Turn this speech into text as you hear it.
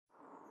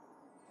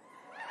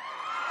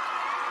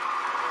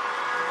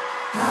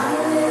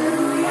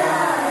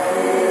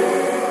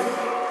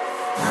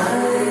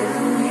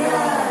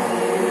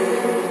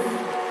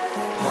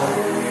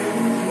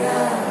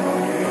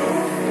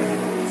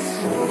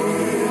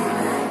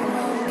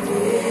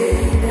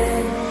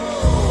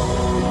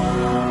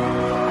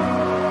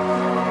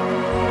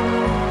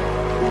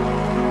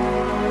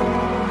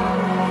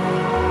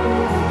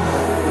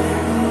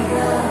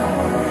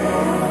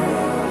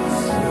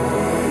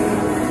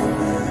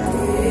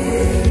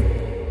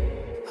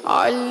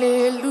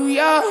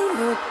Hallelujah,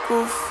 no go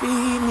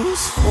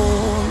finish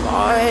for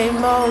my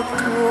mouth.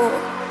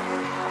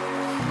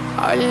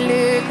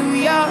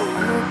 Hallelujah,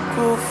 no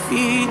go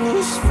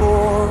finish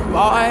for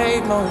my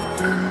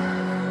mouth.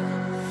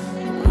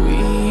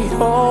 With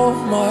all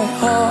my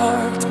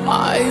heart,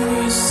 I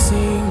will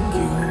sing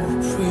your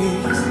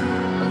praise.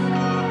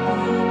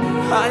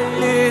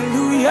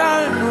 Hallelujah,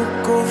 no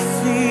go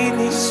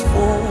finish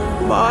for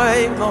my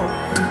mouth.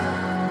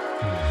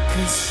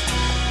 'Cause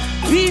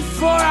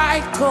before I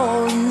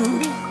call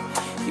you,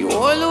 you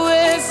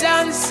always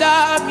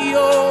answer me,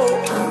 oh.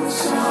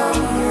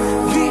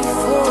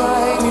 Before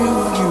I knew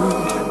you,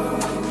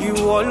 you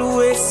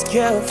always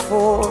care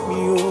for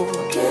me, oh.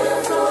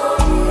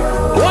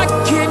 What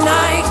can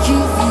I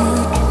give you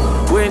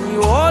when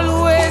you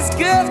always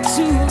give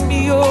to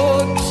me, oh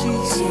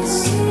Jesus?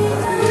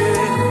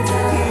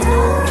 You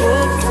don't go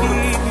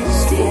finish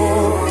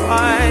for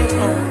my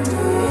own.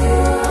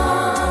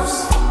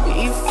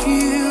 If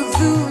you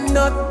do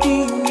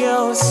nothing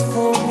else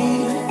for me,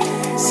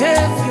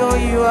 Savior,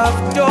 you have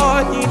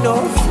done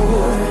enough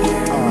for me.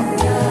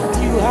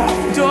 You have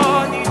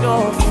done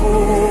enough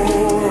for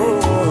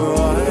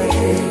me.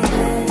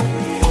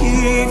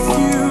 If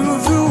you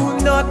do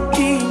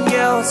nothing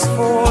else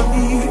for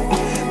me,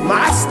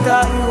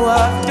 Master, you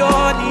have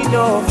done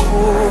enough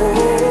for.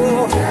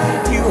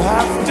 You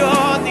have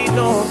done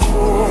enough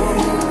for.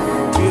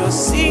 We'll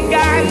sing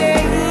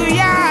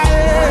hallelujah.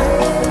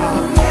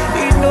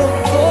 You know,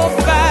 go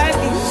find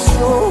the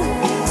show.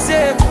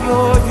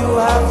 Savior, you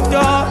have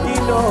done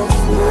enough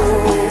for.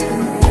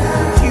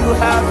 You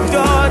have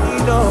done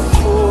enough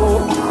for.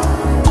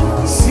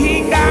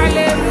 Sing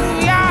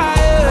hallelujah.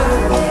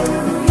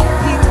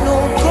 You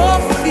know, go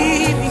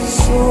finish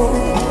show.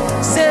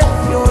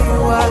 Savior,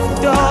 you have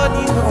done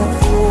enough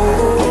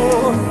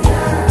for.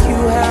 You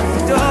have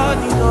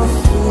done enough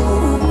for.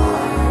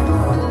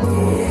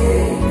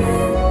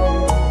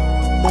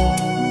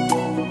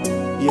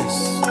 Yes,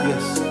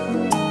 yes.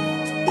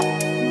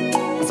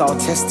 That's our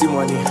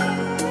testimony.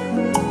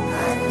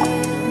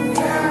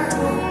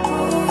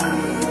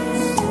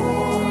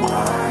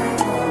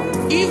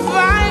 If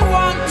I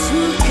want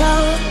to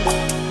count,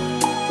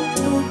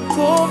 no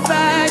go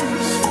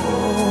vanish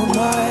for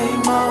my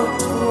mouth.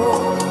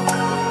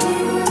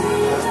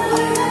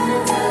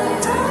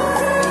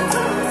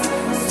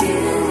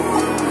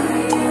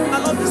 I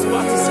love this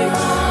part to say.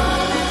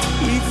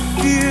 If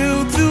you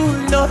do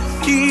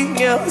nothing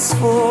else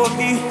for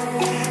me,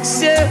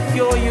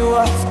 Savior, you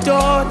have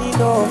done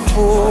enough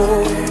for.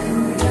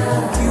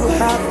 You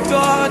have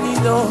done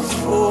enough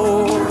for.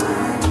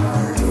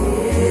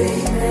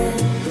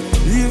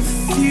 If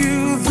you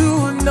do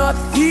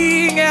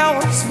nothing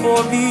else for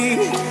me,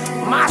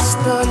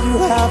 Master, you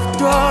have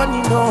done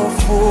enough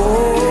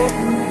for.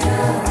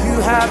 You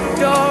have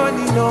done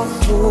enough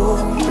for.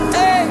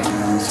 Hey,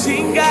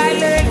 sing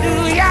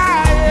hallelujah.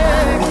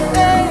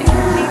 Hey,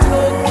 you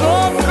know, go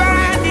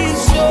find the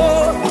show.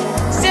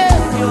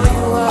 Savior,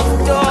 you have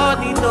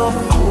done enough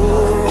for.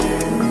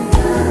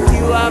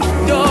 You have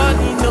done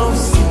enough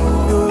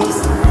singles.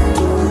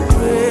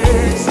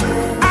 Praise.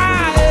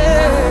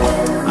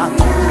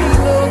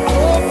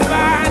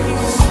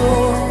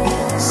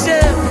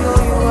 Savior,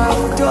 you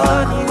have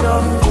done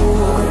enough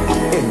for.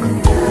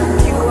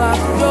 You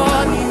have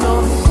done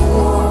enough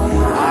for.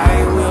 I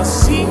will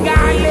sing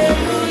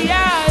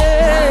hallelujah.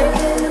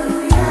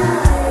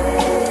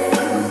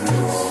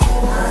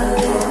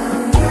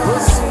 Go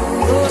sing,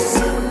 go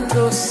sing,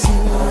 go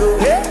sing,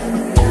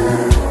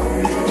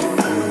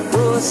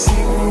 go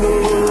sing, go.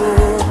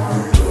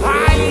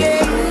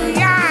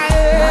 Hallelujah.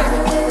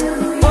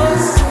 Go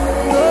sing,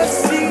 go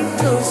sing,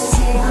 go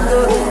sing,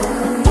 go.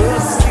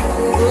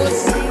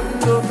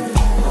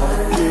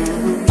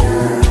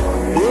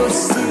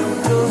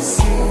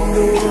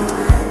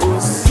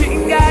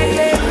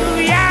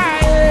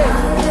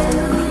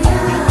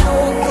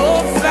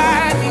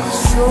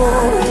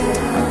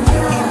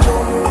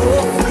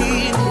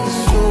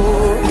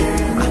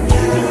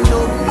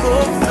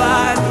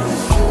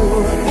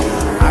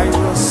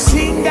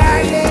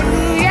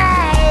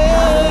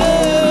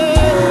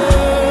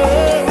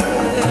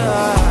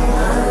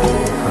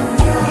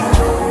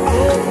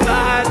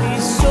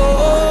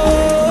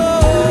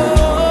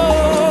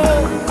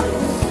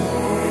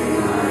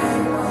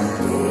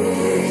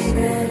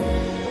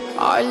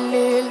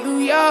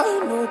 Hallelujah,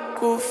 no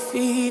go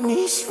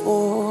finish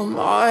for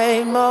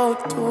my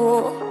mouth.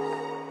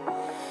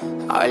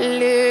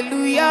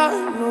 Hallelujah,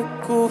 no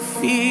go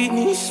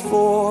finish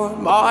for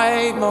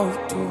my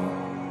mouth.